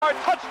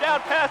touchdown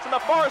pass on the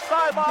far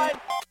sideline.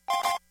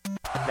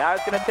 Now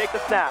he's going to take the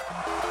snap.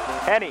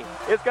 Henny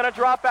is going to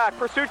drop back.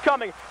 Pursuit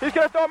coming. He's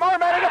going to throw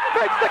Manning.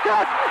 Makes the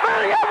catch.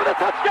 Manningham with a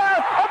touchdown.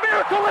 A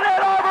miracle in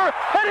Ann Arbor.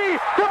 Henny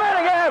to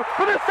Manningham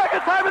for the second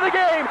time of the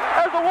game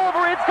as the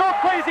Wolverines go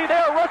crazy. They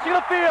are rushing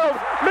the field.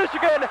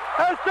 Michigan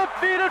has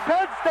defeated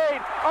Penn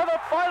State on the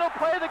final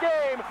play of the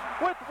game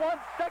with 1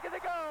 second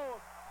to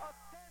go.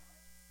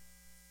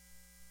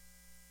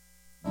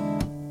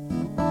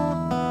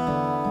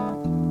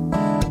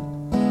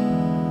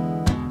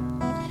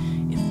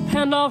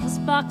 Pandora's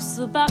box,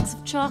 a box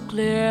of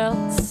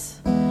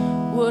chocolates,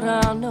 would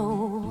I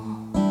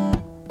know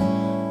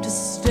to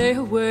stay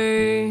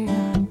away?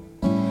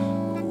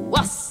 Oh,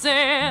 I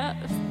said,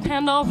 if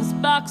Pandora's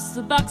box,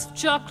 a box of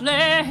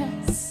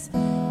chocolates,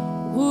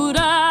 would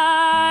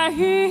I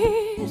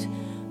eat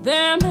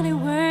them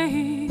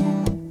anyway?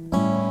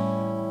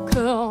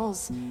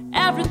 'Cause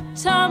every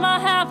time I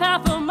have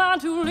half a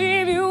mind to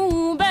leave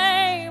you,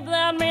 babe,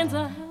 that means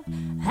I have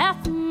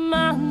half a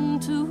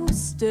mind to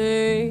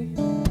stay.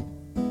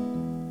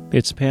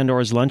 It's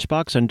Pandora's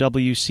Lunchbox on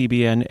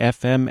WCBN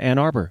FM Ann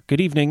Arbor.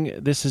 Good evening,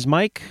 this is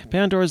Mike.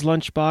 Pandora's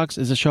Lunchbox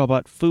is a show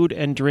about food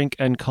and drink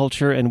and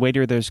culture, and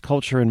waiter, there's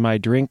culture in my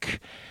drink,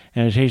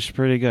 and it tastes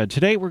pretty good.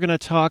 Today we're going to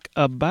talk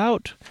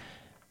about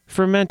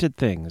fermented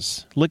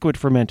things, liquid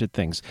fermented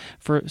things,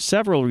 for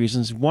several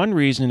reasons. One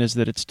reason is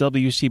that it's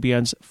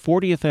WCBN's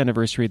 40th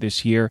anniversary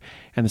this year,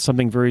 and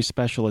something very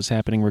special is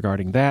happening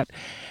regarding that.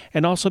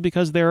 And also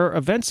because there are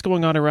events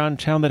going on around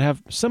town that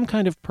have some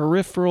kind of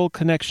peripheral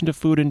connection to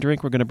food and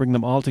drink. We're going to bring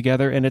them all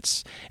together, and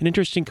it's an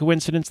interesting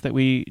coincidence that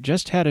we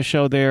just had a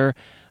show there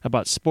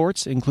about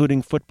sports,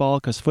 including football,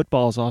 because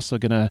football is also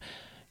going to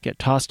get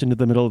tossed into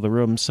the middle of the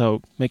room,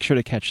 so make sure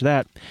to catch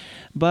that.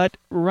 But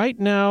right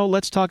now,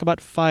 let's talk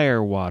about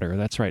firewater.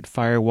 That's right,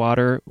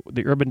 firewater.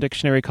 The Urban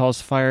Dictionary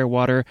calls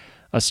firewater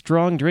a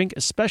strong drink,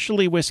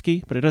 especially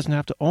whiskey, but it doesn't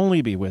have to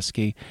only be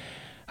whiskey.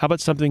 How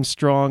about something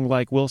strong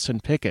like Wilson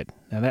Pickett?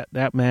 Now,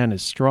 that man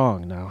is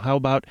strong. Now, how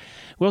about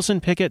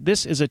Wilson Pickett?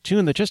 This is a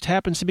tune that just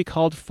happens to be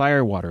called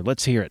Firewater.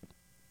 Let's hear it.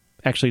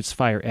 Actually, it's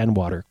Fire and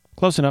Water.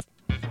 Close enough.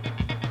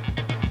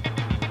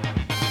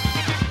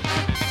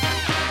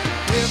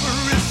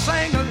 Every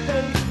single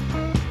day,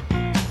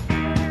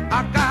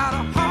 I got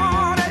a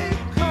heartache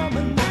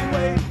coming my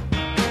way.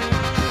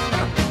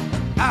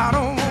 I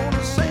don't want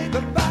to say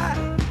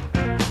goodbye,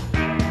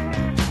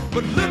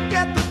 but look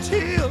at the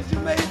tears you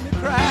made me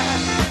cry.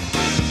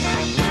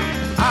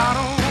 I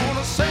don't want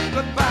to say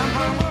goodbye,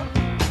 mama,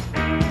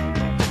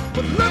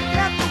 but look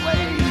at the way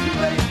you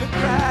made me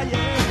cry,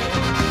 yeah.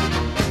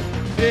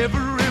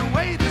 Every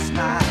way this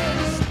night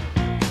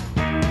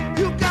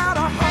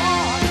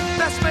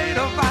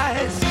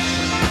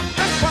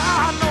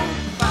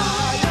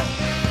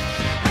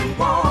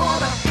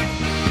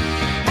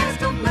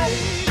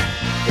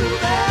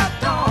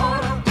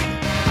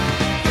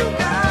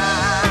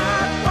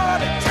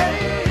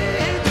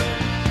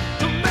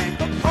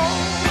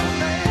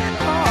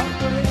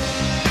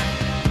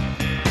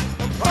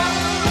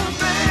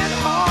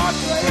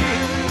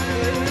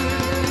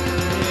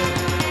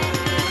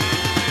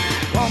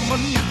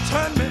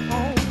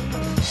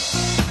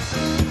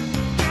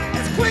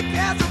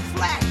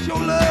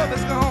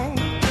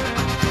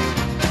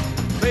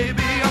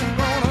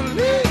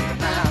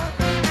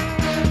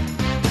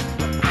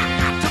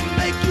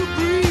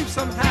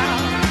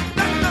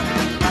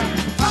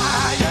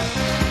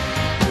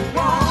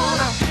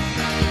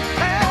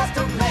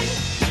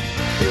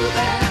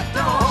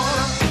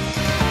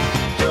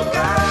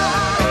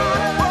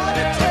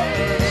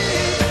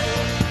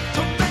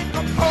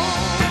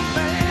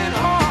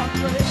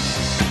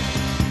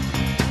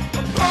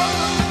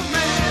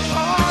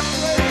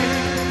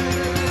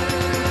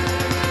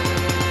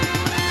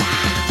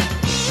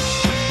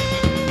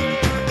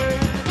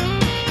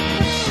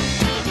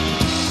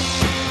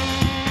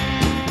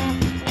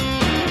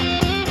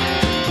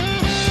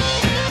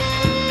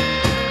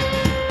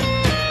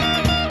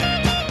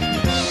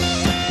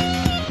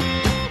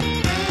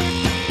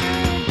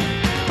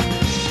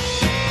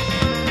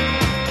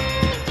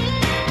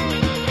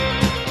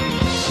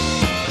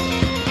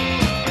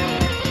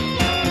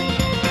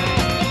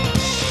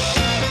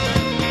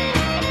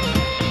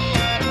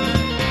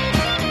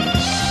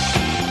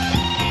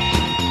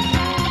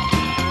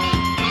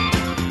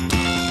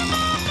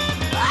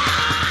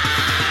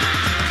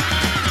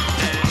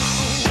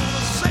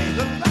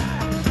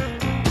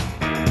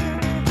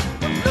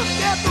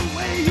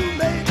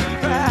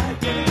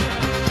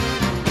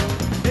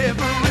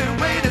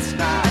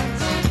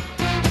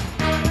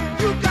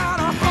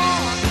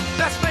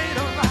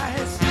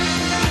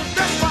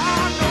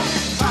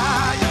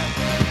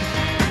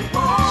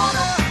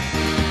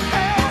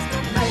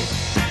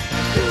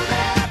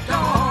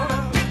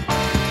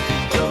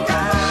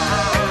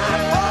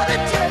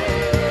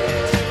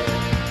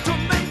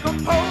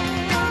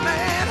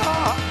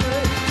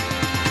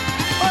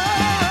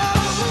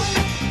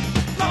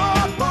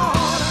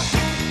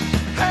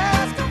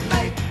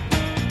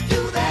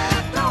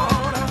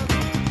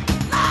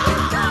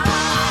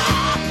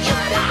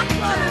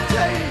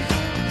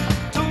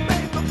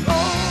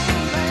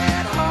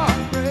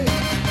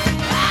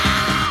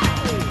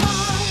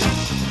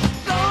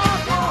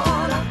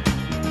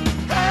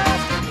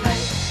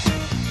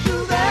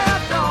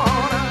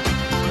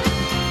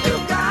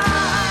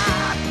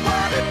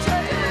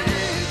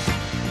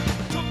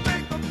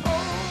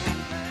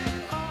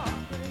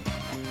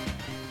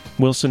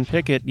Wilson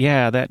Pickett,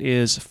 yeah, that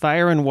is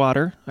Fire and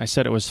Water. I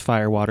said it was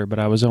Firewater, but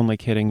I was only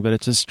kidding. But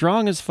it's as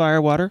strong as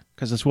Firewater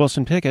because it's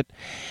Wilson Pickett.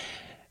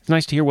 It's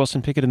nice to hear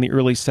Wilson Pickett in the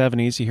early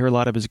 70s. You hear a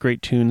lot of his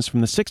great tunes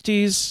from the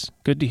 60s.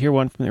 Good to hear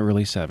one from the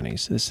early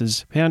 70s. This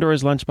is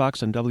Pandora's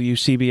Lunchbox on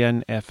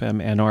WCBN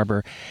FM Ann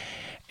Arbor.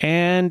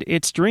 And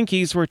it's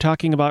drinkies we're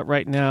talking about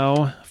right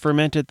now,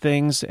 fermented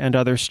things and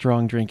other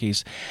strong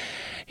drinkies.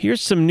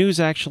 Here's some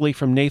news actually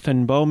from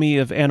Nathan Bomey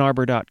of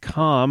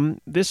AnnArbor.com.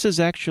 This is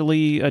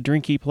actually a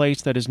drinky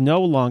place that is no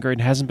longer,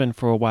 and hasn't been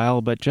for a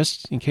while, but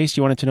just in case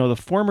you wanted to know, the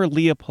former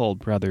Leopold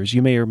Brothers.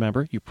 You may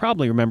remember, you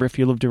probably remember if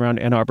you lived around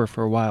Ann Arbor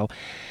for a while.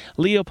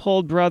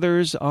 Leopold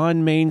Brothers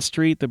on Main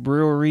Street, the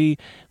brewery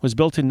was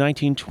built in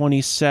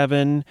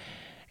 1927,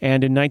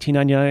 and in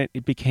 1999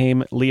 it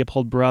became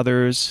Leopold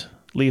Brothers.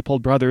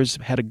 Leopold Brothers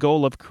had a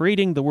goal of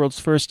creating the world's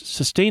first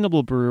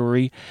sustainable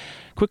brewery.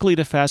 Quickly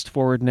to fast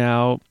forward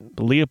now,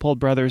 the Leopold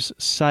Brothers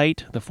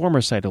site, the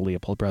former site of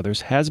Leopold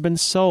Brothers, has been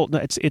sold. No,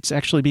 it's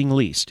actually being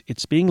leased.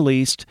 It's being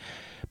leased,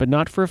 but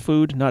not for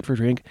food, not for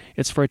drink.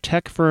 It's for a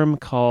tech firm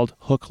called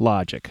Hook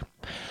Logic.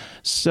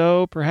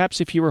 So perhaps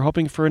if you were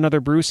hoping for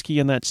another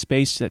brewski in that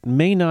space, that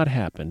may not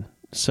happen.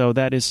 So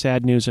that is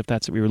sad news if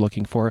that's what we were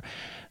looking for.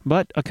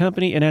 But a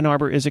company in Ann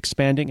Arbor is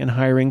expanding and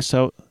hiring,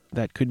 so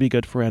that could be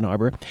good for Ann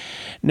Arbor.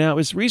 Now,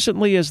 as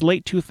recently as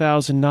late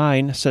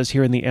 2009, says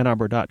here in the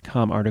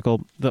AnnArbor.com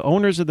article, the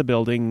owners of the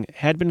building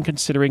had been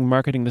considering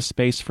marketing the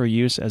space for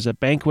use as a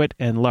banquet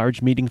and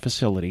large meeting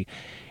facility.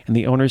 And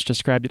the owners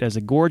described it as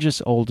a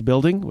gorgeous old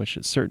building, which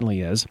it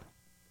certainly is.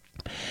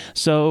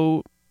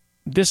 So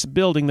this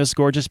building, this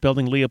gorgeous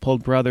building,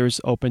 Leopold Brothers,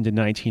 opened in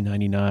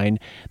 1999.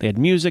 They had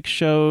music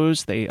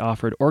shows, they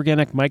offered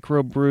organic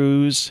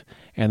microbrews,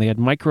 and they had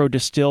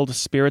micro-distilled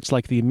spirits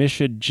like the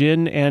Misha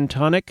Gin and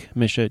Tonic,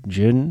 Misha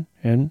Gin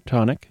and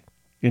Tonic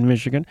in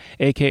Michigan,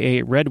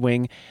 a.k.a. Red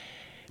Wing.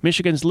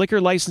 Michigan's liquor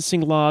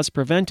licensing laws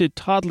prevented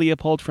Todd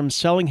Leopold from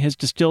selling his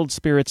distilled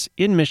spirits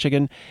in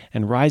Michigan,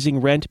 and rising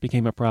rent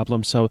became a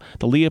problem, so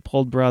the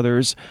Leopold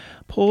Brothers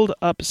pulled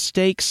up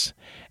stakes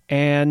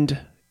and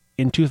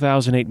in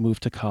 2008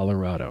 moved to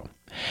Colorado.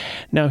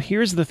 Now,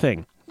 here's the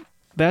thing.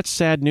 That's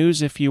sad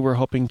news if you were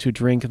hoping to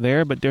drink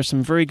there, but there's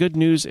some very good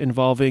news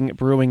involving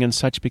brewing and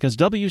such because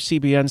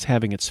WCBN's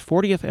having its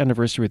 40th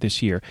anniversary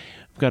this year.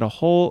 We've got a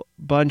whole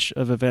bunch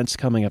of events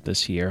coming up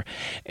this year.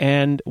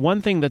 And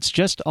one thing that's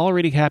just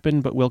already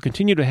happened but will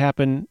continue to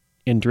happen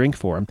in drink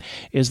form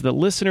is the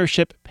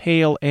Listenership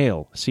Pale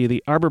Ale. See,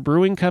 the Arbor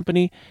Brewing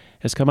Company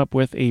has come up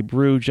with a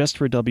brew just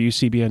for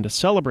WCBN to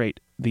celebrate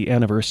the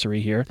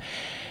anniversary here.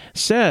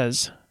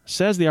 Says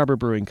the Arbor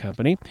Brewing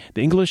Company,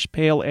 the English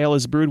Pale Ale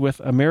is brewed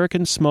with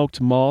American smoked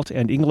malt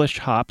and English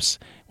hops,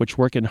 which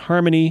work in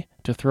harmony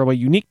to throw a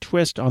unique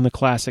twist on the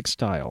classic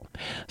style.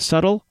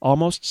 Subtle,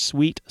 almost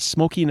sweet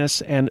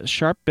smokiness and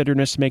sharp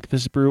bitterness make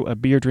this brew a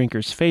beer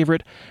drinker's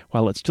favorite,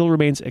 while it still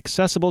remains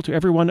accessible to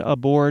everyone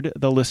aboard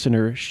the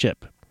listener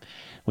ship.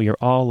 We are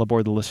all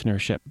aboard the listener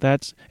ship.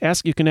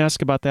 You can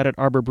ask about that at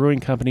Arbor Brewing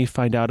Company,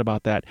 find out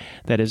about that.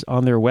 That is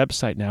on their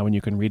website now, and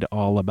you can read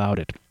all about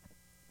it.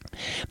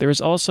 There is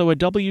also a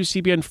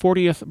WCBN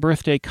 40th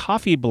birthday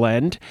coffee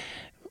blend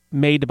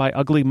made by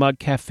Ugly Mug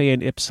Cafe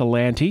in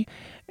Ypsilanti,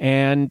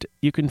 and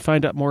you can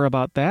find out more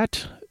about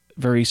that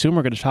very soon.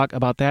 We're going to talk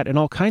about that and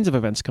all kinds of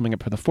events coming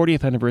up for the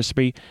 40th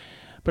anniversary.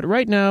 But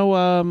right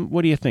now,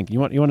 what do you think? You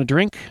want a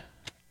drink?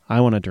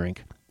 I want a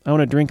drink. I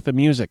want to drink the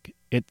music.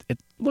 It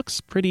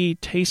looks pretty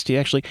tasty,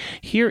 actually.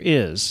 Here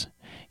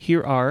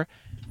are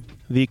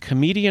the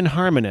Comedian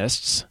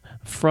Harmonists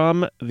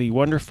from the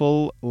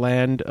wonderful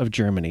land of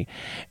Germany.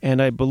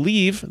 And I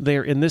believe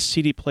they're in this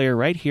CD player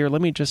right here.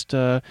 Let me just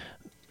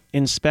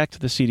inspect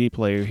the CD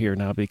player here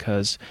now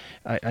because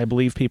I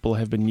believe people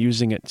have been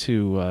using it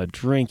to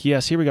drink.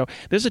 Yes, here we go.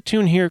 There's a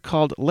tune here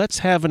called Let's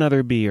Have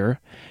Another Beer.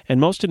 And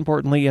most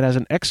importantly, it has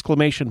an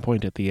exclamation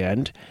point at the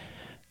end.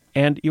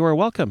 And you are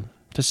welcome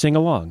to sing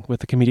along with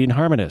the Comedian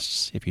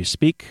Harmonists if you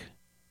speak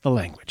the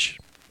language.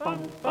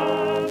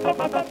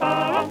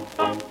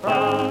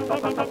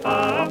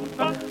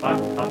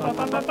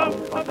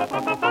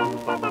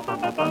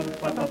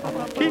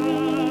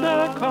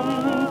 Kinder,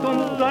 kommt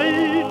und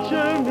seid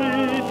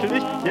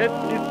gemütlich,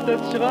 jetzt ist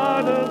es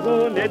gerade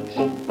so nett.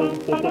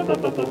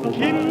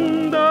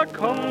 Kinder,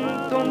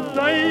 kommt und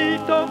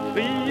seid doch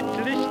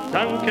friedlich,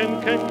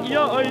 zanken könnt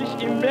ihr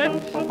euch im Bett.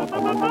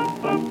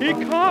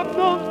 Ich hab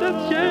noch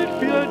das Geld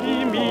für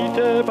die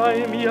Miete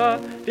bei mir,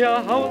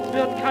 der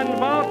Hauswirt kann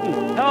warten,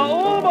 Herr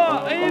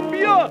Ober, ein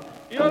Bier!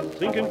 Erst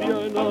trinken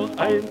wir noch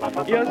eins,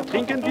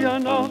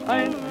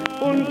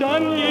 und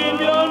dann gehen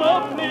wir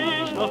noch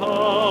nicht nach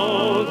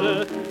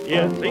Hause.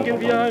 Erst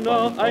trinken wir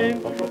noch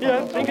eins, und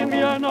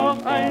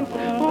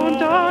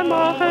dann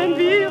machen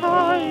wir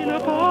eine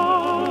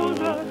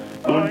Pause.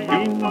 Und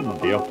in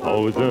der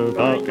Pause,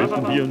 da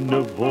essen wir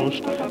ne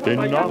Wurst,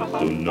 denn nach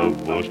so ne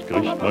Wurst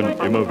kriegt man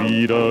immer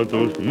wieder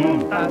Durst.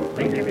 Dann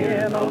trinken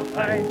wir noch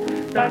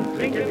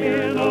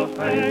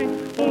eins,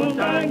 und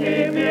dann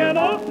gehen wir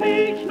noch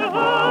nicht nach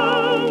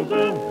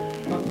Hause.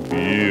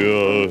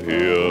 Bier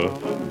her,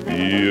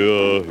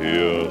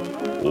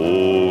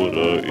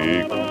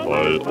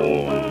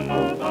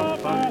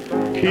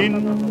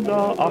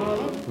 Kinder, ach,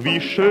 wie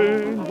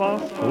schön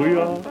war's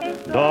früher,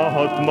 da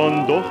hat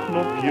man doch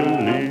noch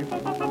gelebt.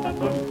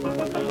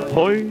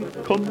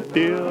 Heut kommt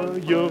der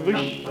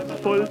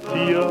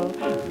Gerichtsvollzieher,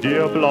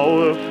 der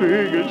blaue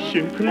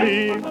Vögelchen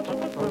klebt.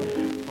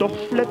 Doch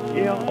schleppt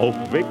er auf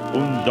weg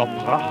unser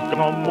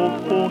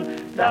Prachtgrammophon.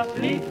 Das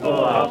Lied,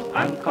 worauf's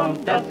ankommt,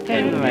 das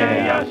kennen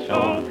wir ja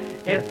schon.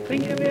 Jetzt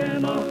trinken wir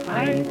noch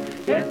ein,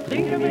 jetzt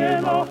trinken wir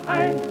noch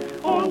ein,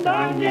 und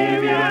dann gehen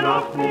wir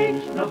noch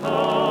nicht nach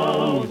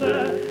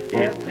Hause.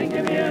 Jetzt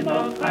trinken wir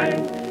noch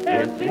ein,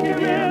 jetzt trinken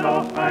wir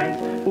noch ein,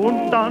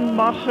 Und dann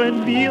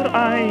machen wir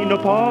eine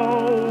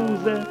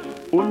Pause.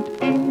 Und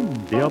in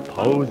der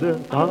Pause,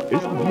 da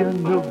essen wir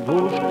ne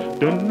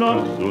Wurst. Denn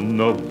nach so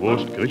einer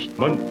Wurst kriegt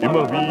man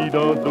immer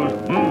wieder durch.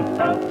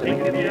 dann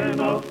trinken wir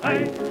noch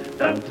ein,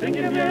 dann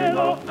trinken wir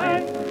noch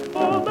ein,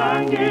 und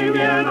dann gehen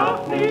wir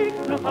noch nicht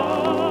nach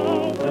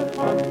Hause.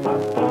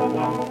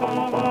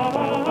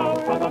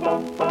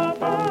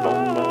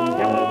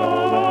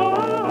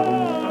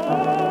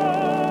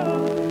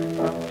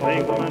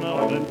 Trinken wir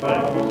noch ein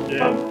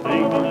Fläschchen,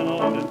 trinken wir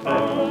noch ein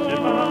Fläschchen,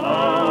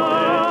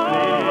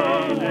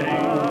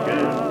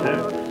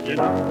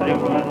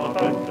 trinken wir noch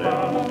ein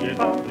Fläschchen,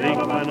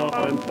 trinken wir noch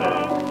ein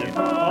Fläschchen,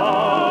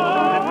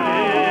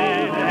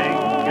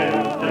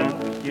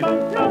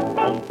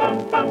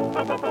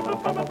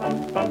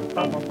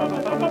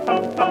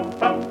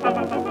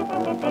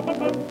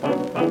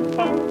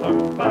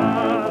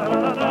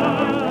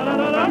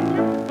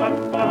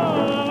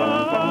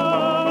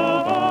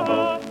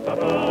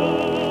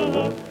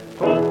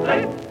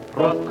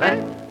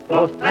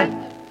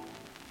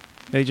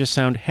 They just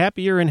sound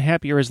happier and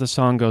happier as the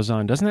song goes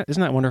on. Isn't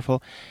that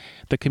wonderful?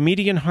 The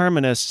Comedian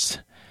Harmonists.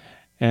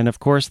 And of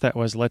course, that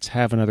was Let's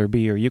Have Another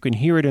Beer. You can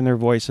hear it in their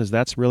voices.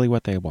 That's really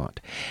what they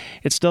want.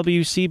 It's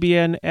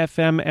WCBN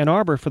FM Ann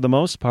Arbor for the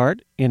most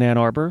part, in Ann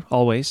Arbor,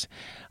 always.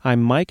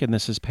 I'm Mike, and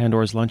this is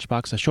Pandora's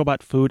Lunchbox, a show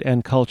about food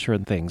and culture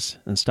and things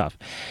and stuff.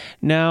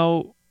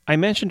 Now, I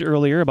mentioned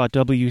earlier about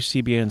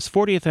WCBN's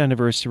 40th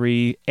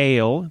anniversary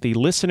ale, the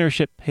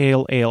Listenership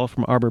Pale Ale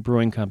from Arbor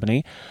Brewing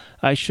Company.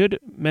 I should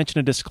mention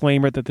a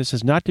disclaimer that this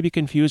is not to be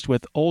confused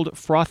with Old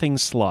Frothing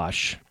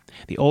Slosh.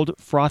 The Old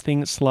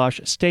Frothing Slosh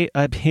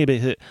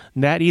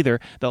not either.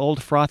 The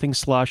Old Frothing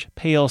Slosh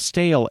Pale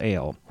Stale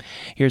Ale.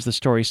 Here's the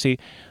story. See,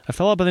 a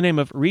fellow by the name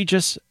of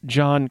Regis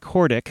John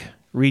Cordick.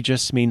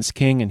 Regis means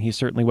king, and he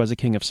certainly was a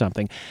king of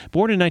something.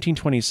 Born in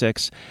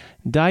 1926,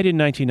 died in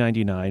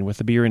 1999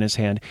 with a beer in his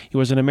hand. He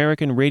was an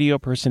American radio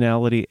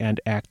personality and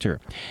actor.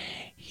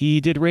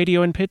 He did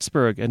radio in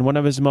Pittsburgh, and one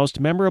of his most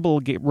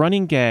memorable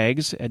running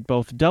gags at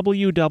both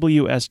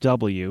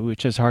WWSW,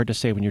 which is hard to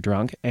say when you're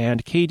drunk,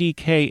 and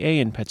KDKA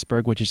in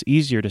Pittsburgh, which is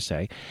easier to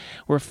say,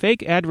 were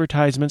fake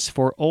advertisements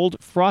for Old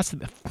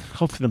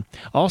Frothing.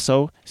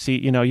 Also, see,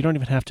 you don't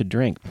even have to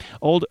drink.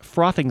 Old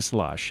Frothing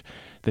Slosh,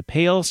 the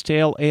pale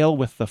stale ale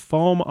with the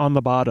foam on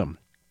the bottom.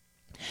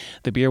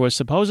 The beer was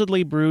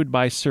supposedly brewed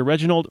by Sir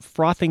Reginald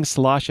Frothing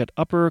Slosh at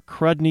Upper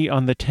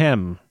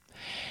Crudney-on-the-Thames.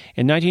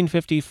 In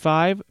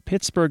 1955,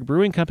 Pittsburgh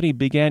Brewing Company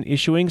began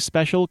issuing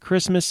special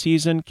Christmas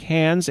season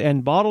cans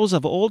and bottles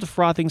of Old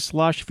Frothing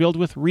Slosh filled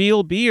with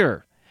real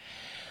beer.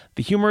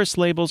 The humorous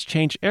labels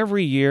changed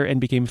every year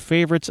and became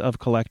favorites of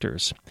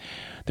collectors.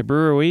 The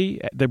brewery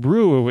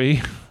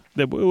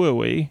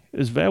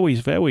is very,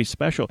 very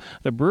special.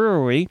 The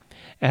brewery,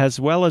 as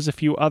well as a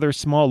few other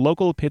small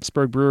local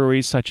Pittsburgh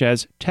breweries such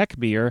as Tech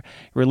Beer,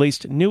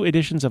 released new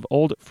editions of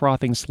Old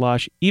Frothing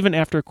Slosh even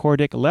after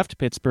Cordick left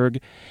Pittsburgh,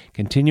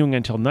 continuing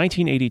until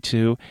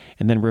 1982,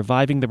 and then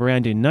reviving the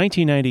brand in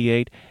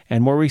 1998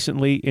 and more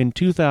recently in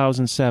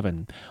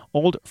 2007.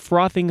 Old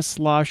Frothing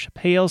Slosh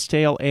Pale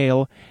Stale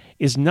Ale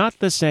is not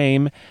the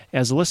same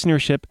as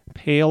Listenership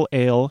Pale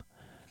Ale,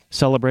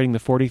 celebrating the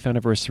 40th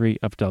anniversary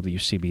of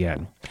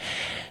WCBN.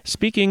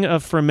 Speaking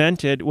of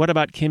fermented, what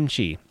about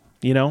kimchi?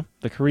 The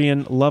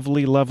Korean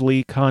lovely,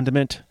 lovely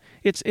condiment.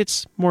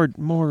 It's more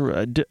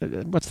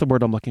what's the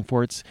word I'm looking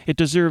for? It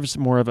deserves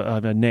more of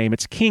a name.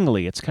 It's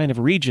kingly. It's kind of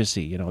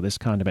regency, this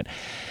condiment.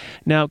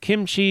 Now,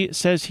 kimchi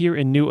says here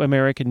in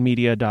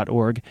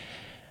newamericanmedia.org,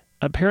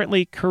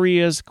 apparently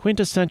Korea's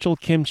quintessential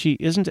kimchi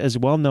isn't as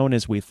well known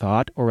as we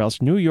thought, or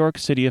else New York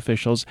City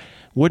officials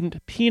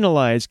wouldn't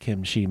penalize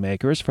kimchi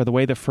makers for the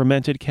way the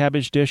fermented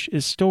cabbage dish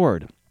is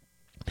stored.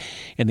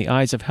 In the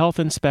eyes of health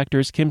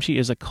inspectors, kimchi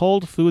is a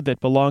cold food that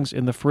belongs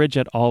in the fridge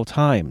at all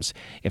times.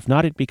 If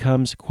not, it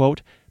becomes,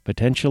 quote,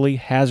 potentially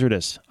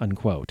hazardous,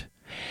 unquote.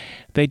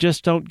 They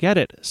just don't get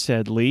it,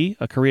 said Lee,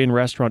 a Korean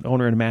restaurant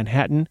owner in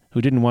Manhattan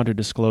who didn't want to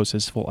disclose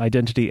his full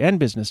identity and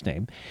business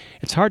name.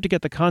 It's hard to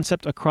get the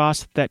concept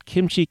across that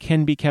kimchi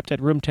can be kept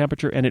at room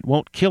temperature and it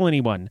won't kill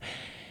anyone.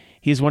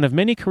 He's one of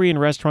many Korean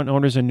restaurant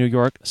owners in New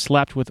York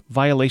slapped with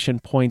violation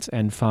points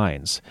and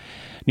fines.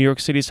 New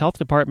York City's health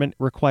department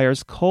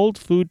requires cold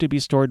food to be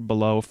stored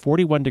below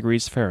 41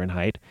 degrees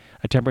Fahrenheit,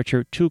 a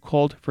temperature too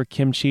cold for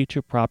kimchi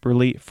to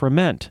properly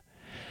ferment.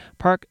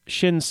 Park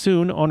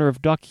Shin-soon, owner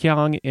of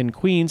Dokkyang in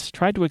Queens,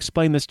 tried to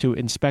explain this to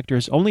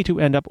inspectors only to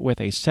end up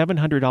with a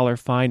 $700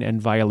 fine and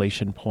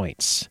violation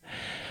points.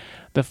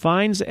 The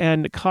fines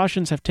and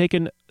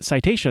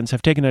citations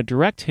have taken a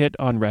direct hit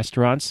on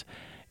restaurants,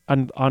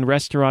 on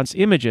restaurants'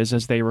 images,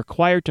 as they are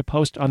required to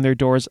post on their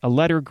doors a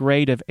letter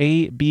grade of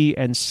A, B,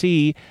 and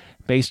C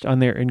based on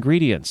their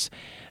ingredients.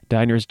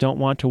 Diners don't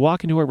want to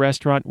walk into a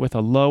restaurant with a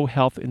low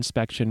health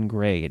inspection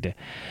grade.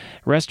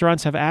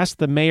 Restaurants have asked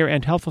the mayor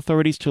and health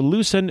authorities to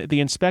loosen the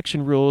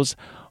inspection rules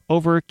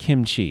over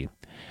kimchi.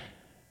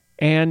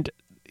 And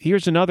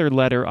here's another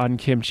letter on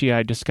kimchi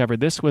I discovered.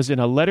 This was in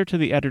a letter to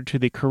the editor to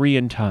the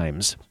Korean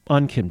Times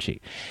on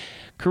kimchi.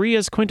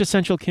 Korea's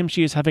quintessential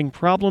kimchi is having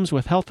problems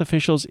with health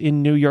officials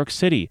in New York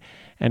City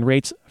and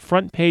rates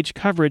front-page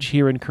coverage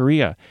here in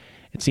Korea.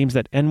 It seems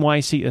that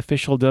NYC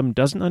officialdom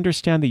doesn't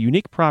understand the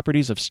unique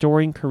properties of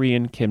storing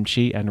Korean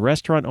kimchi, and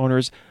restaurant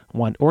owners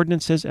want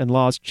ordinances and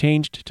laws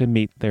changed to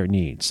meet their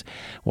needs.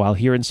 While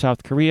here in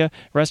South Korea,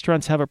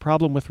 restaurants have a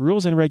problem with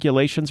rules and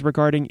regulations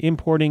regarding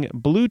importing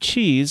blue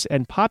cheese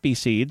and poppy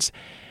seeds,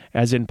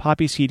 as in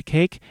poppy seed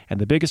cake,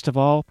 and the biggest of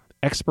all,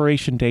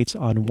 expiration dates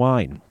on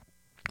wine.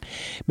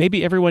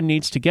 Maybe everyone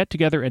needs to get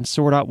together and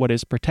sort out what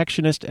is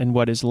protectionist and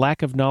what is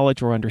lack of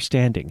knowledge or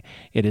understanding.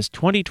 It is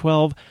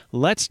 2012.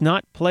 Let's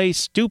not play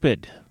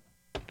stupid.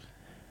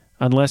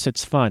 Unless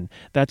it's fun.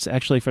 That's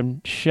actually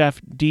from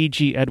Chef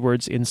D.G.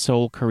 Edwards in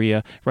Seoul,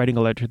 Korea, writing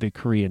a letter to the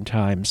Korean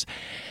Times.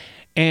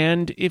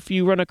 And if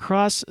you run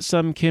across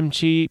some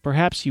kimchi,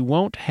 perhaps you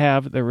won't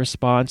have the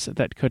response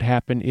that could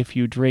happen if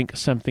you drink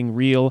something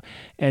real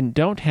and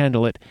don't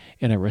handle it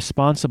in a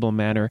responsible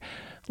manner.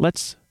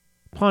 Let's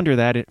ponder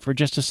that for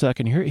just a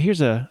second.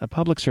 Here's a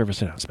public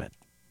service announcement.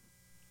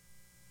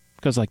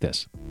 It goes like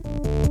this.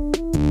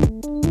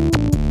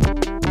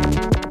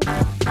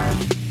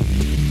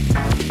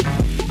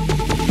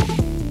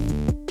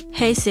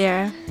 Hey,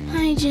 Sarah.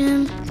 Hi,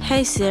 Jim.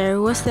 Hey, Sarah,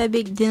 what's that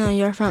big dent on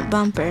your front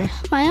bumper?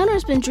 My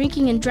owner's been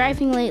drinking and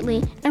driving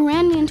lately and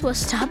ran me into a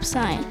stop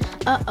sign.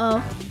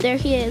 Uh-oh, there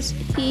he is.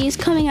 He's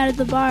coming out of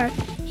the bar.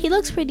 He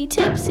looks pretty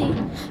tipsy.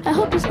 I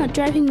hope he's not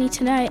driving me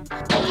tonight.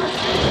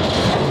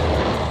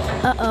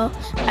 Uh-oh,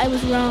 I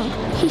was wrong.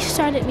 He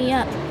started me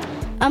up.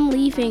 I'm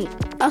leaving.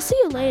 I'll see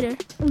you later.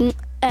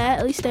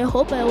 At least I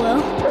hope I will.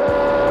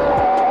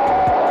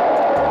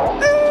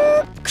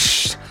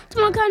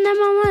 Someone call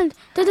 911.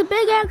 There's a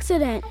big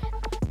accident.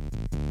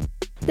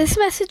 This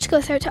message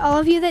goes out to all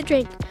of you that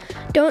drink.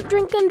 Don't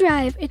drink and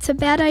drive. It's a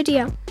bad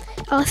idea.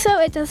 Also,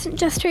 it doesn't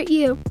just hurt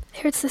you.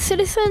 It hurts the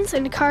citizens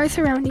and the cars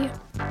around you.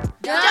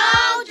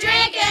 Don't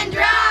drink and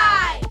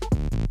drive!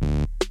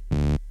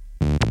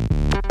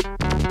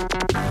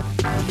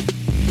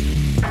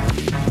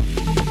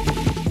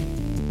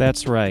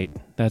 That's right,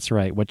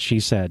 what she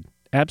said.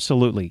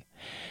 Absolutely.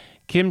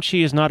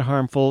 Kimchi is not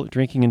harmful,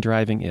 drinking and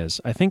driving is.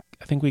 I think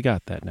we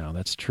got that now.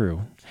 That's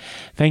true.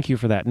 Thank you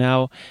for that.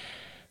 Now,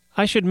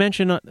 I should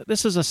mention,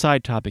 this is a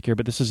side topic here,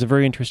 but this is a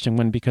very interesting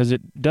one because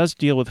it does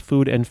deal with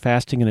food and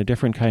fasting in a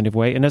different kind of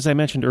way. And as I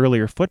mentioned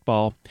earlier,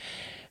 football,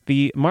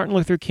 the Martin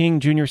Luther King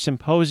Jr.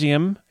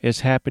 Symposium is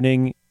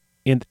happening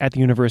at the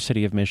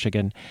University of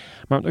Michigan.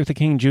 Martin Luther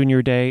King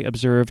Jr. Day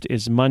observed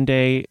is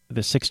Monday,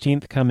 the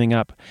 16th, coming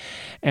up.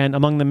 And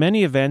among the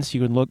many events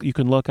you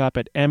can look up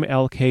at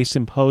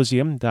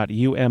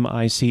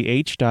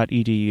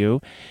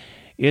mlksymposium.umich.edu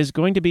is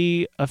going to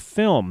be a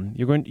film.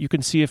 You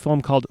can see a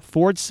film called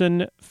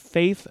Fordson,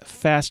 Faith,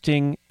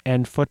 Fasting,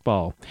 and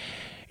Football.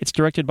 It's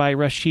directed by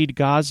Rashid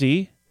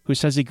Ghazi, who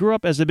says he grew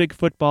up as a big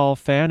football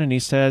fan, and he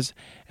says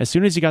as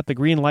soon as he got the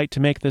green light to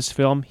make this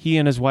film, he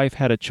and his wife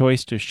had a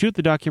choice to shoot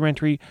the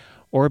documentary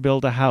or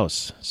build a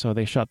house, so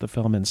they shot the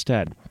film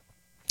instead.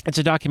 It's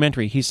a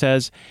documentary. He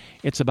says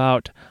it's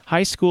about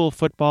high school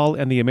football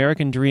and the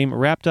American dream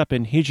wrapped up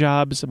in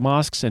hijabs,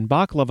 mosques, and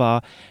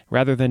baklava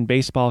rather than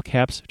baseball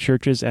caps,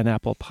 churches, and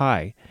apple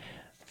pie.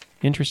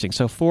 Interesting.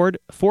 So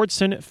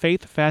Fordson,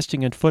 Faith,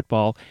 Fasting, and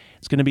Football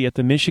is going to be at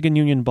the Michigan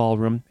Union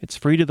Ballroom. It's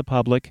free to the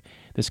public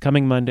this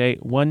coming Monday,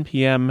 1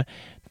 p.m.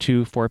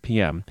 to 4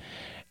 p.m.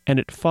 And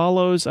it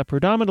follows a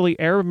predominantly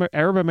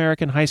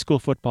Arab-American high school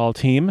football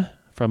team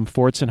from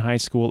Fordson High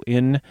School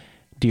in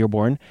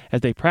Dearborn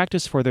as they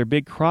practice for their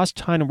big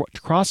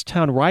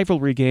crosstown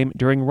rivalry game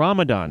during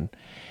Ramadan.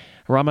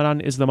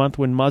 Ramadan is the month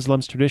when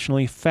Muslims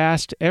traditionally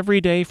fast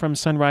every day from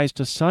sunrise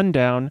to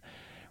sundown,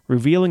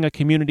 revealing a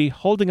community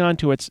holding on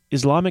to its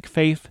Islamic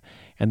faith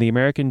and the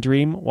American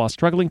dream while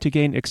struggling to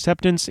gain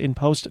acceptance in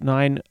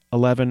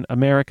post-9/11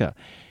 America.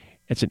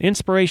 It's an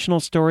inspirational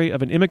story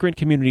of an immigrant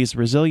community's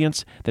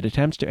resilience that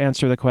attempts to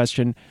answer the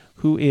question,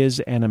 who is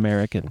an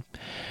American?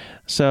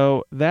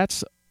 So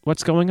that's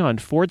what's going on.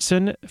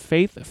 Fordson,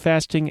 Faith,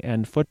 Fasting,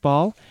 and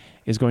Football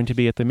is going to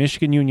be at the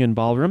Michigan Union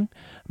Ballroom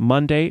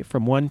Monday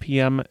from 1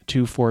 p.m.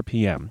 to 4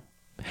 p.m.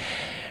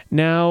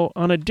 Now,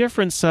 on a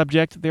different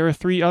subject, there are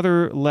 3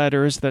 other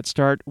letters that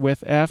start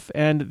with F,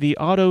 and the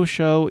auto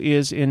show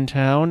is in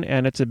town,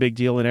 and it's a big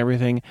deal and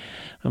everything.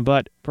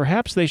 But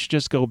perhaps they should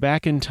just go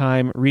back in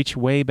time, reach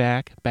way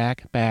back,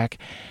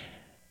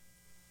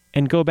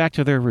 and go back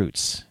to their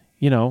roots.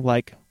 You know,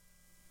 like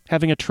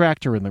having a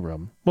tractor in the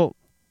room. Well,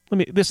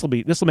 this will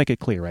make it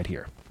clear right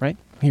here, right?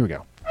 Here we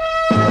go.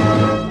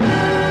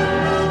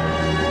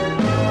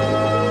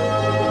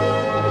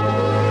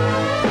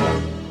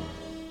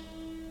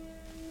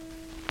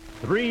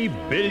 3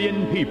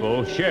 billion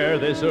people share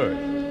this earth.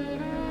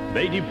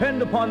 They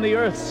depend upon the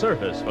earth's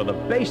surface for the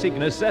basic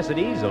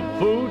necessities of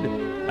food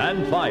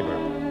and fiber.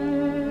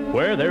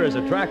 Where there is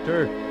a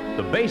tractor,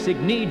 the basic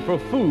need for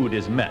food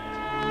is met.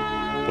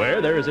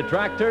 Where there is a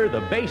tractor,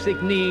 the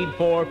basic need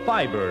for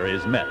fiber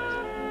is met.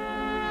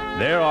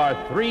 There are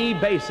 3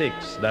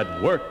 basics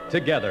that work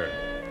together: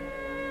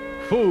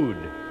 food,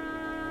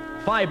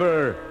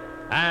 fiber,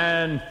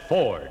 and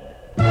Ford.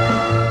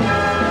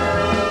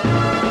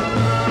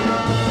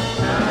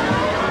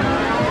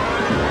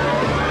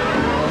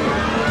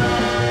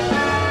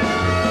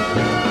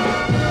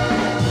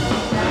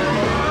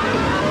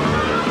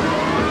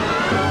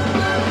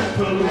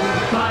 Food,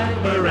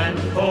 fiber, and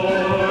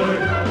Ford.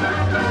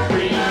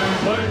 3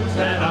 words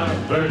that are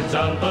birds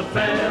of a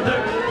feather.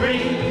 3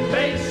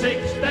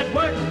 basics that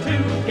work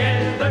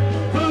together.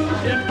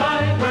 Food and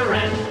fiber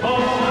and Ford.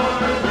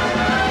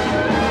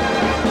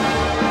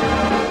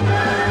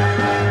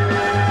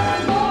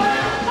 More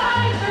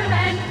fiber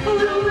and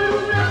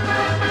food.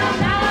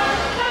 Now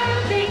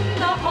serving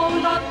the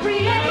whole of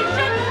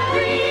creation.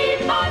 3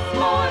 plus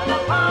more the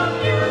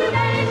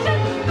population.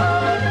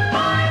 Food,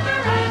 fiber,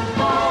 and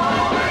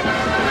Ford.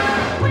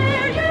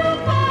 Where you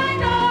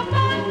find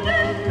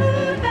abundant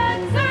food that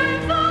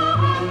serves the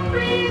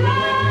hungry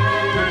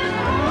land.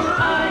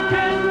 I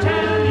can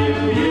tell you,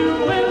 you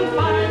will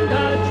find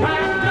a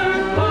tractor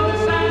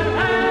close at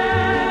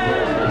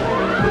hand.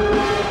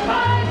 Food,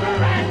 fiber,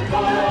 and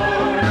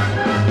Ford.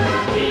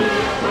 Keep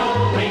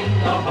growing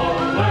the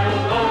whole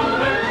world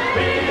over.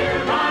 We're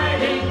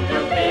riding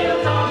through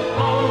fields of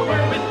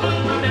clover with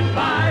food and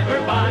fiber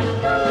by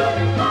Food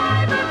and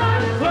fiber by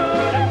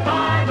Food and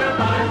fiber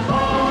by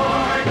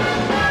Ford.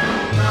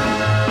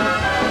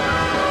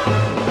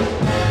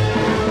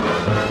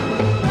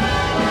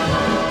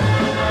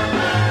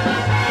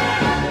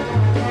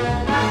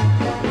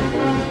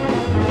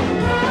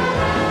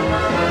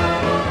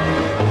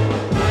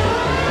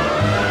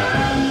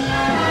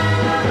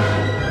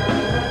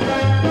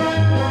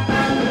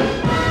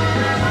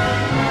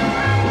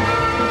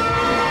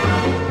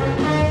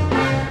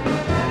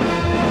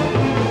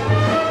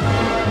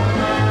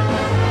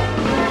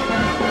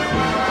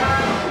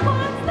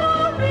 What's the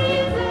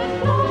reason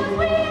clothes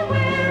we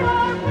wear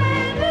are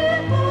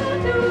plentiful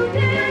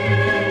today?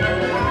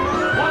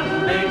 One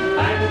big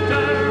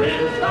factor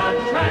is the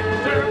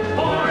tractor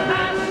Ford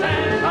has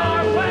sent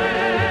our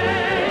way.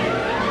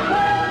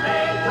 When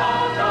they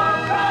talk of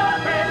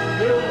progress,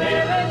 you'll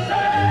hear them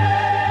say,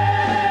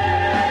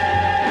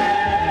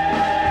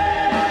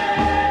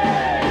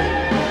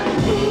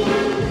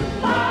 food,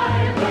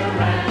 fiber,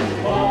 and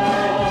Ford.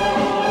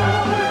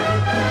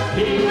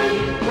 Keep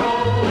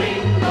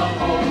growing the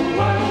whole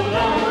world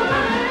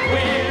over.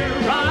 We're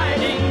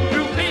riding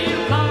through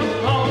fields of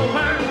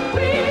clover.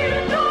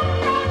 We're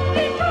from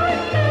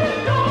Detroit to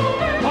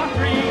Dover. For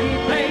 3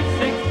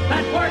 basics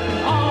that work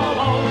all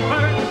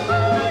over.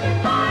 Food and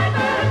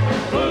fiber.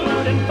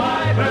 Food and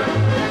fiber.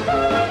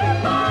 Food and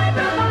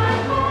fiber by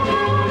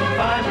Ford.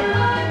 Fiber.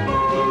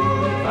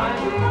 Food and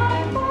fiber.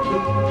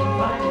 Food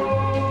and fiber.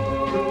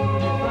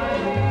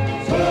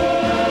 Food and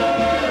fiber.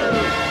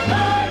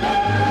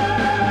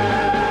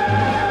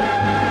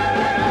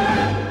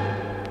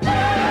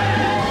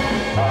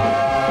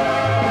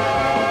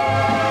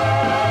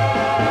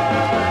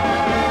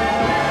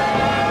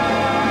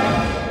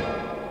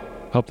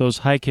 Hope those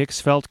high kicks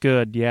felt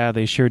good. Yeah,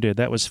 they sure did.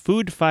 That was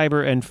Food,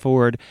 Fiber, and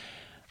Ford,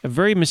 a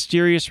very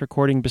mysterious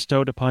recording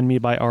bestowed upon me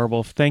by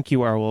Arwolf. Thank you,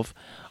 Arwolf.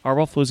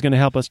 Arwolf was going to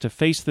help us to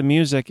face the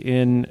music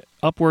in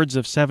upwards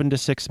of 7 to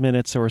 6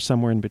 minutes or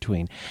somewhere in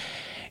between.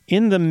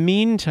 In the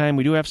meantime,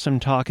 we do have some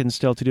talking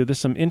still to do. There's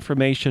some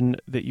information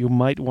that you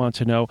might want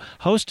to know.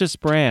 Hostess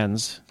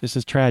Brands, this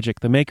is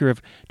tragic, the maker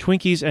of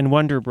Twinkies and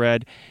Wonder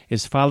Bread,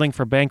 is filing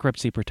for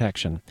bankruptcy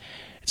protection.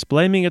 It's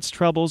blaming its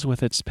troubles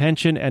with its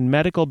pension and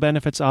medical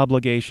benefits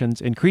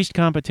obligations, increased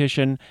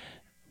competition,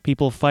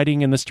 people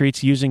fighting in the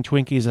streets using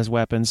Twinkies as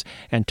weapons,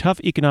 and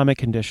tough economic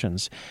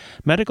conditions.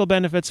 Medical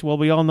benefits, well,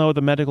 we all know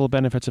the medical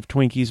benefits of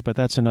Twinkies, but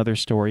that's another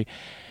story.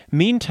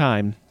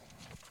 Meantime,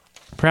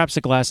 perhaps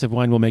a glass of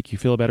wine will make you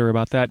feel better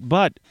about that,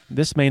 but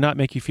this may not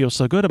make you feel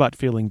so good about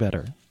feeling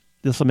better.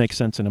 This will make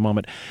sense in a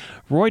moment.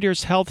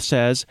 Reuters Health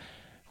says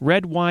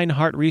red wine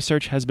heart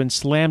research has been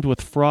slammed with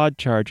fraud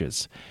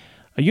charges.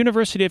 A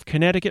University of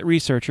Connecticut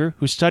researcher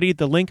who studied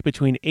the link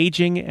between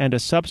aging and a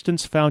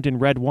substance found in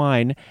red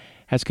wine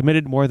has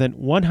committed more than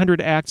 100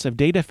 acts of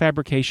data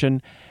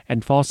fabrication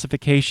and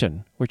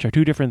falsification, which are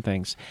 2 different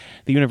things,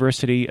 the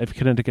University of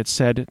Connecticut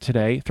said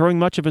today, throwing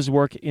much of his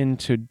work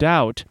into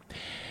doubt.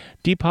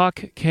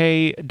 Deepak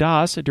K.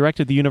 Das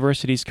directed the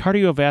university's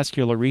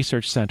Cardiovascular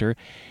Research Center.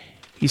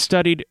 He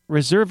studied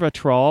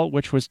resveratrol,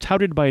 which was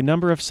touted by a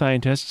number of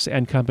scientists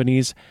and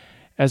companies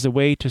as a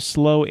way to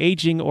slow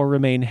aging or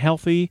remain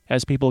healthy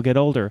as people get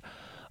older.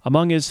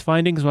 Among his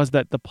findings was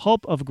that the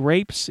pulp of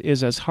grapes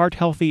is as heart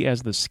healthy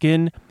as the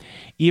skin,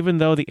 even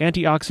though the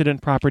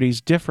antioxidant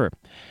properties differ.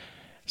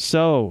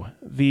 So,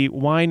 the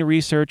wine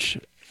research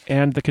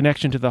and the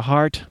connection to the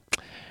heart,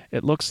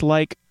 it looks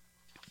like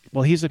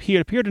Well, he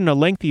appeared in a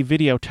lengthy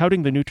video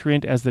touting the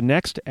nutrient as the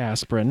next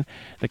aspirin.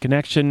 The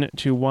connection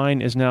to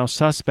wine is now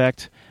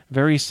suspect.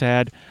 Very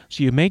sad.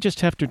 So you may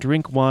just have to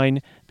drink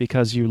wine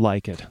because you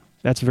like it.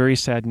 That's very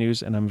sad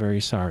news, and I'm very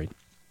sorry.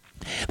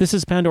 This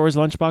is Pandora's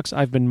Lunchbox.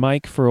 I've been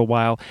Mike for a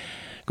while.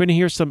 Going to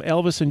hear some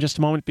Elvis in just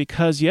a moment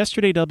because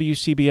yesterday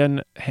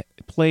WCBN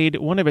played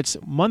one of its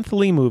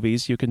monthly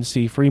movies. You can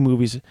see free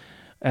movies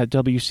at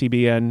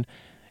WCBN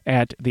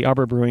at the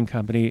Arbor Brewing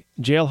Company.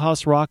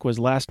 Jailhouse Rock was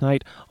last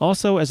night.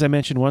 Also, as I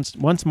mentioned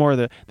once more,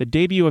 the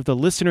debut of the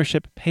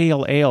listenership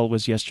Pale Ale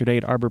was yesterday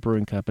at Arbor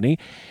Brewing Company.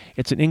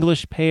 It's an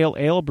English pale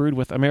ale brewed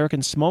with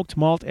American smoked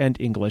malt and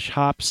English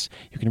hops.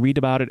 You can read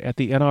about it at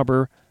the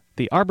Arbor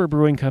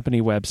Brewing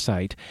Company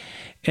website.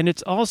 And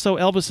it's also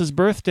Elvis's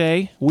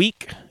birthday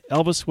week.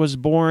 Elvis was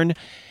born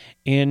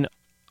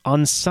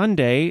on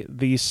Sunday,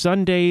 the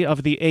Sunday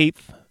of the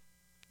 8th,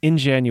 in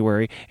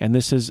January, and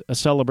this is a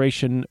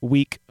celebration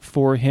week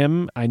for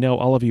him. I know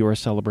all of you are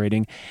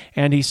celebrating,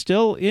 and he's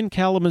still in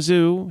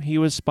Kalamazoo. He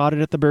was spotted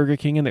at the Burger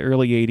King in the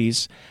early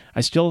 80s.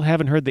 I still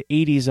haven't heard the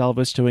 80s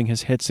Elvis doing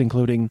his hits,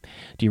 including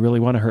Do You Really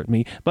Want to Hurt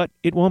Me? But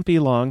it won't be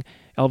long.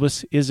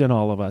 Elvis is in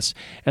all of us.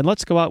 And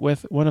let's go out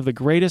with one of the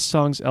greatest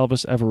songs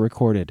Elvis ever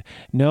recorded.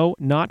 No,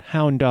 not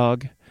Hound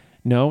Dog.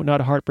 No,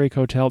 not Heartbreak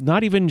Hotel.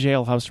 Not even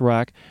Jailhouse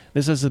Rock.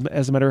 This is,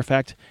 as a matter of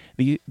fact,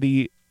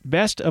 the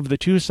best of the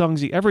two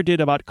songs he ever did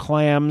about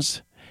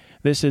clams.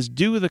 This is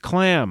Do the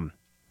Clam.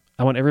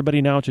 I want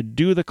everybody now to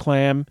do the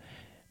clam.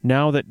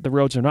 Now that the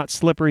roads are not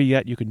slippery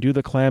yet, you can do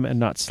the clam and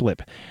not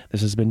slip.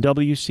 This has been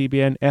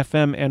WCBN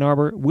FM Ann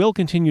Arbor. Will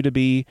continue to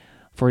be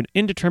for an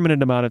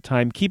indeterminate amount of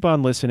time. Keep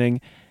on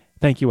listening.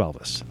 Thank you,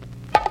 Elvis.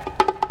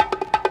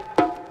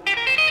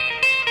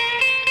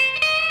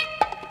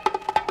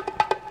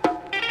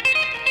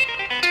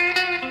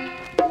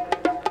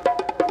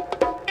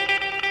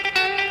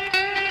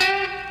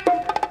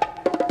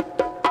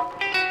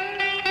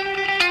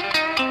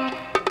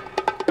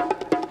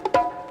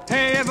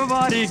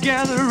 Everybody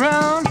gather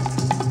around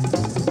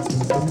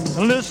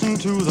and listen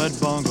to that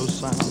bongo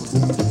sound.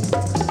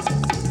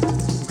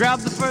 Grab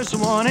the first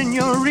one in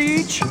your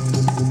reach.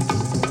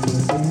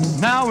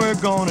 Now we're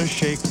gonna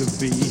shake the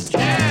beach.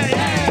 Yeah,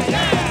 yeah,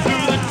 yeah.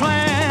 Do the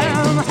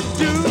clam,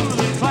 do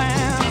the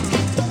clam.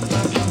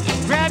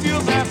 Grab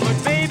your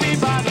barefoot baby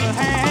by the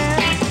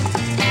hand.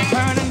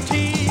 Turn and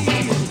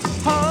tease,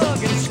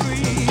 hug and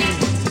squeeze.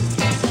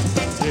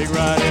 Dig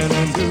right in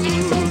and do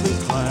the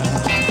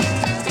clam.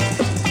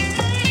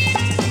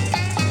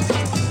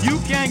 You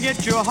can't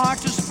get your heart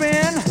to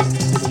spin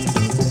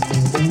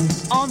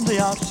on the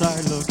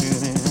outside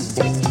looking in.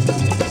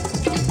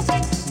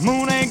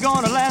 Moon ain't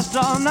gonna last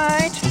all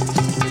night.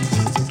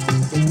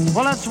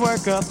 Well, let's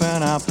work up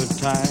an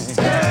appetite. Do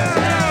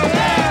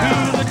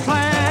the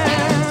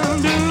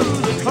clam,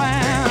 do the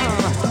clam.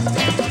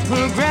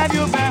 We'll grab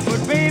your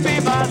barefoot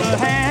baby by the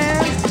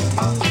hand.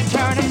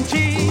 Turn and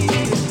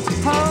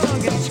tease,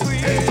 hug and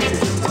squeeze.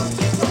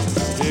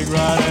 Dig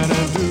right in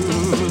and do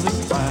the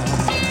clam.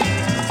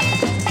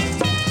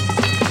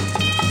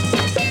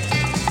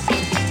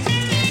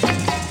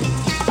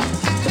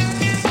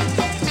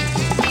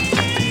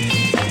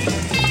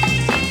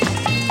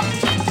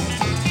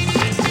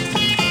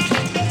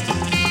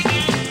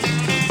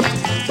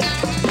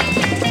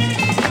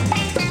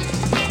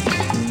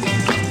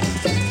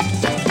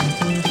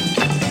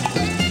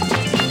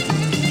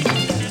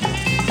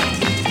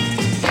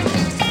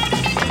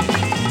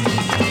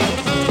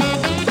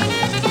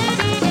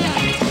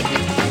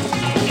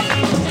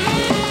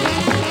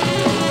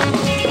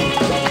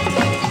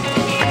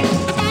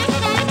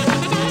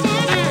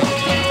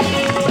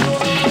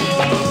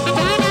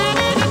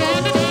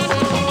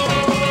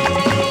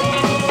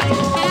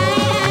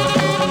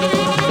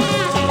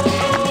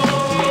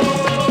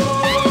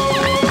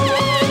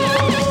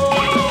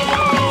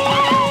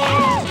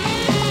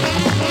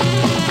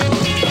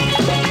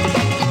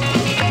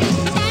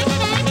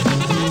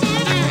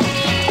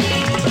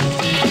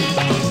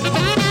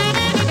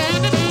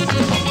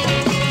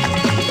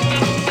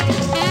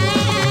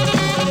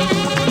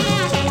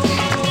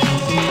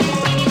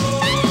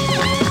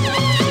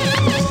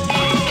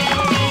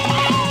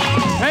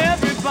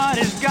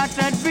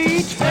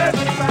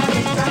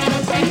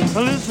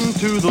 Listen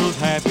to those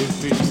happy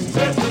feet.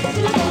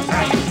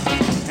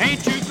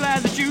 Ain't you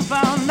glad that you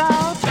found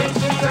out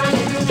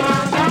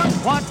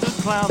what the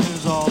clown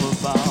is all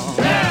about?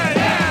 Yeah,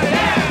 yeah,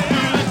 yeah.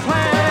 Do the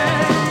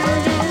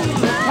clam, do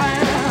the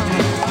clam.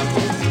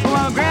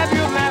 Well, grab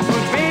your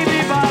barefoot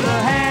baby by the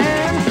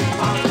hand.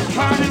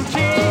 Turn and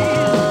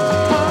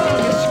tease, hug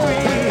and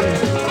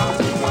squeeze.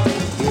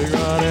 Dig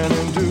right in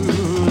and do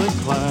the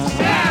clam.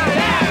 Yeah,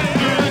 yeah.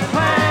 Do the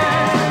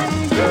clam,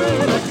 do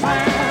the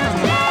clam.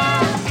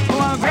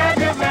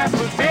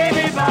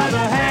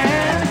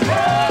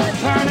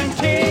 Turn and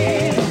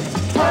tease,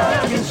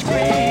 hug and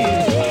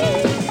squeeze.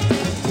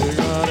 Dig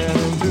right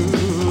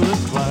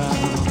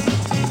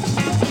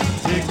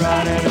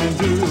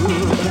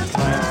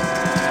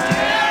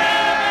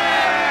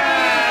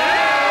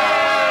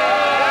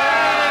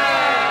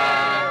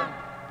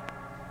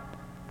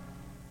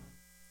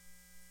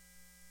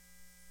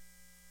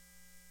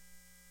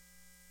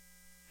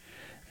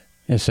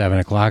It's 7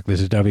 o'clock. This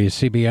is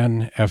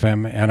WCBN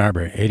FM Ann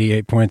Arbor,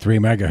 88.3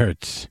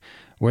 megahertz.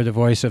 We're the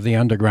voice of the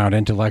underground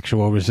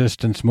intellectual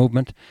resistance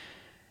movement.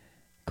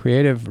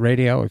 Creative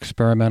radio,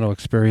 experimental,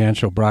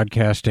 experiential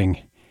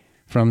broadcasting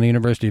from the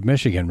University of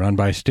Michigan, run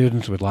by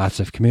students with lots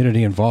of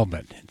community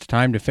involvement. It's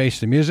time to face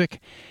the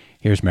music.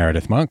 Here's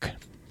Meredith Monk.